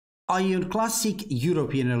Aion Classic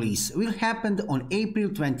European release will happen on April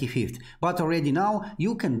 25th, but already now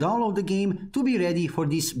you can download the game to be ready for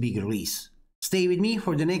this big release. Stay with me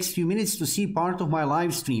for the next few minutes to see part of my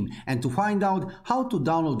live stream and to find out how to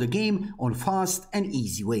download the game on fast and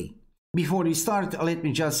easy way. Before we start, let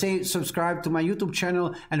me just say subscribe to my YouTube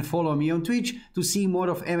channel and follow me on Twitch to see more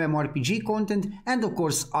of mmorpg content and of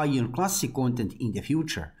course Aion Classic content in the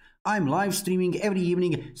future. I'm live streaming every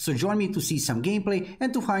evening, so join me to see some gameplay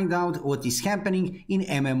and to find out what is happening in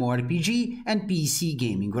mmorpg and PC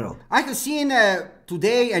gaming world. I have seen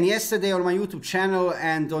today and yesterday on my YouTube channel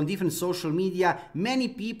and on different social media many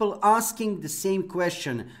people asking the same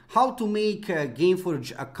question: how to make a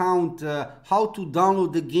Gameforge account, how to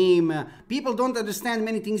download the game. People don't understand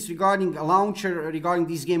many things regarding a launcher, regarding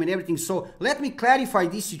this game and everything, so let me clarify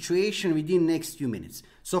this situation within the next few minutes.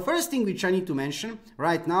 So first thing which I need to mention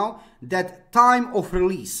right now, that time of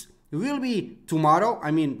release will be tomorrow.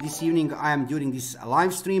 I mean, this evening I am doing this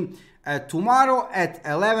live stream. Tomorrow at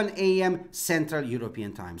 11 a.m. Central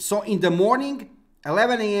European Time. So in the morning,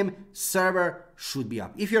 11 a.m. server should be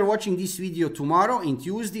up. If you're watching this video tomorrow, in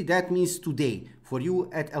Tuesday, that means today for you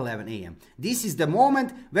at 11 a.m. This is the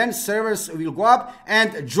moment when servers will go up,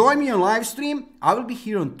 and join me on live stream. I will be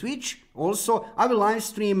here on Twitch. Also, I will live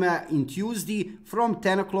stream in Tuesday from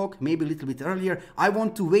 10 o'clock, maybe a little bit earlier. I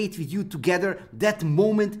want to wait with you together that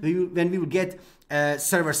moment when we will get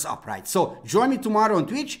servers up, right? So join me tomorrow on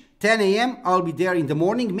Twitch, 10 a.m. I'll be there in the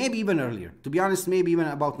morning, maybe even earlier. To be honest, maybe even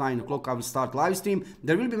about 9 o'clock I will start live stream.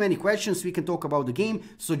 There will be many questions. We can talk about the game,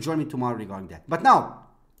 so join me tomorrow regarding that. But now,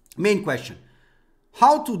 main question.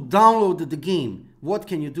 How to download the game? What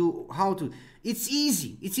can you do? How to... It's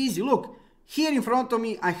easy. It's easy. Look, here in front of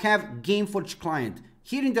me, I have Gameforge client.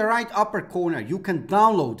 Here in the right upper corner, you can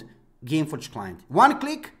download Gameforge client. One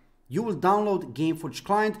click, you will download Gameforge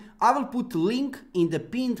client. I will put link in the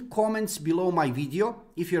pinned comments below my video.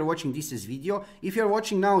 If you're watching this as video, if you're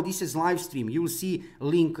watching now this as live stream, you will see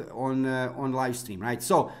link on live stream, right?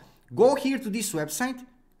 So go here to this website,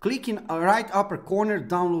 click in right upper corner,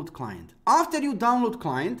 download client. After you download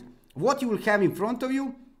client, what you will have in front of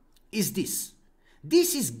you is this.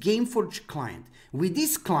 This is Gameforge client. With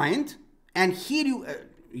this client, and here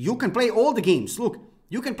you can play all the games. Look,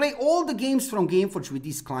 you can play all the games from Gameforge with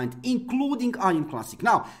this client, including Aion Classic.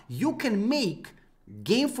 Now, you can make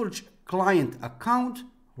Gameforge client account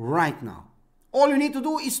right now. All you need to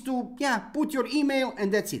do is to, put your email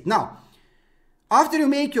and that's it. Now, after you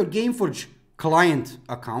make your Gameforge client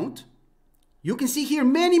account, you can see here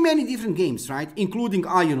many different games, right? Including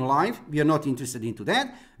Aion Live. We are not interested into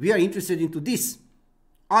that. We are interested into this,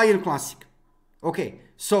 Aion Classic. Okay,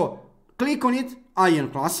 so click on it,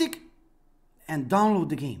 Aion Classic, and download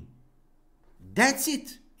the game. That's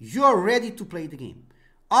it. You are ready to play the game.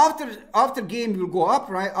 After game will go up,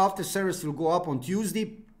 right? After service will go up on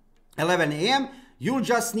Tuesday, 11 a.m. You'll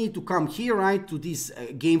just need to come here, right, to this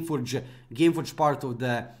Gameforge part of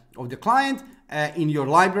the client. In your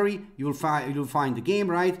library, you'll find the game,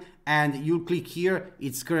 right? And you'll click here.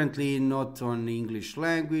 It's currently not on English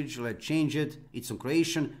language. Let's change it. It's on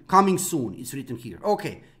Croatian. Coming soon. It's written here.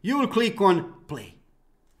 Okay. You will click on play.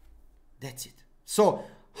 That's it. So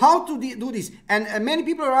how to do this? And many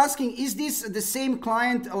people are asking, is this the same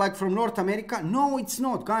client like from North America? No, it's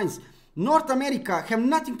not, guys. North America have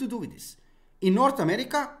nothing to do with this. In North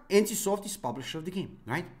America, NCSoft is publisher of the game,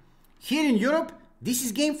 right? Here in Europe, this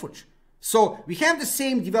is Gameforge. So we have the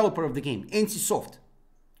same developer of the game, NCSoft.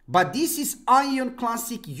 But this is Aion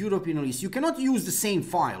Classic European release. You cannot use the same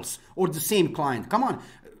files or the same client. Come on.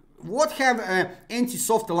 What have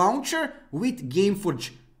NCSoft launcher with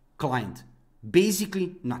Gameforge client?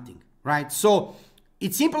 Basically nothing, right? So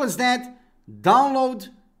it's simple as that. Download.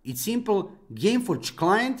 It's simple. Gameforge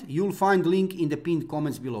client. You'll find the link in the pinned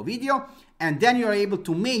comments below video. And then you're able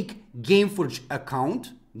to make Gameforge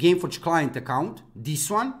account, Gameforge client account, this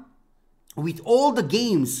one, with all the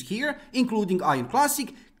games here, including Aion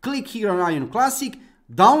Classic. Click here on Aion Classic,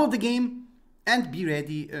 download the game, and be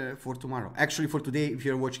ready for tomorrow. Actually, for today, if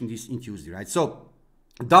you're watching this in Tuesday, right? So,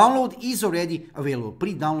 download is already available.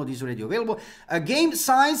 Pre-download is already available. Game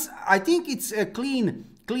size, I think it's a clean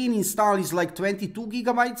install is like 22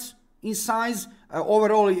 gigabytes in size.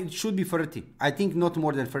 Overall, it should be 30. I think not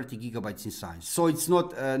more than 30 gigabytes in size. So it's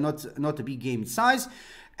not a big game in size.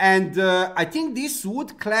 And I think this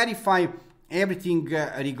would clarify everything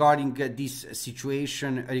regarding this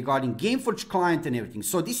situation, regarding Gameforge client and everything.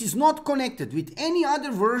 So this is not connected with any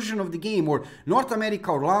other version of the game or North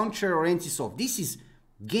America or launcher or NCSoft. This is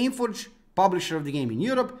Gameforge, publisher of the game in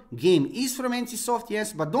Europe. Game is from NCSoft,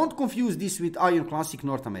 yes, but don't confuse this with Aion Classic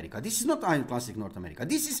North America. This is not Aion Classic North America.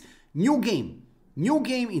 This is new game. New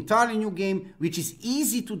game, entirely new game, which is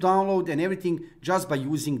easy to download and everything just by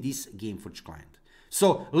using this Gameforge client.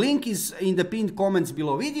 So link is in the pinned comments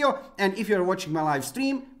below video, and if you're watching my live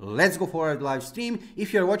stream, let's go for a live stream.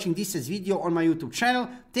 If you're watching this as video on my YouTube channel,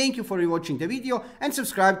 thank you for rewatching the video, and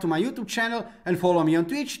subscribe to my YouTube channel and follow me on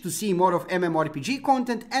Twitch to see more of mmorpg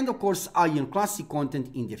content and of course Aion classic content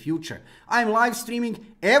in the future. I'm live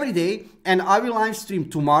streaming every day, and I will live stream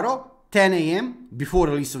tomorrow 10 AM before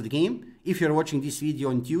release of the game. If you're watching this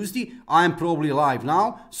video on Tuesday, I'm probably live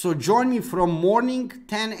now. So join me from morning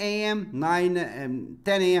 10 AM, 9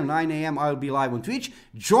 AM, I'll be live on Twitch.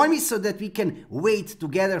 Join me so that we can wait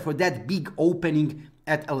together for that big opening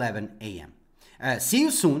at 11 AM. See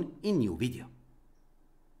you soon in new video.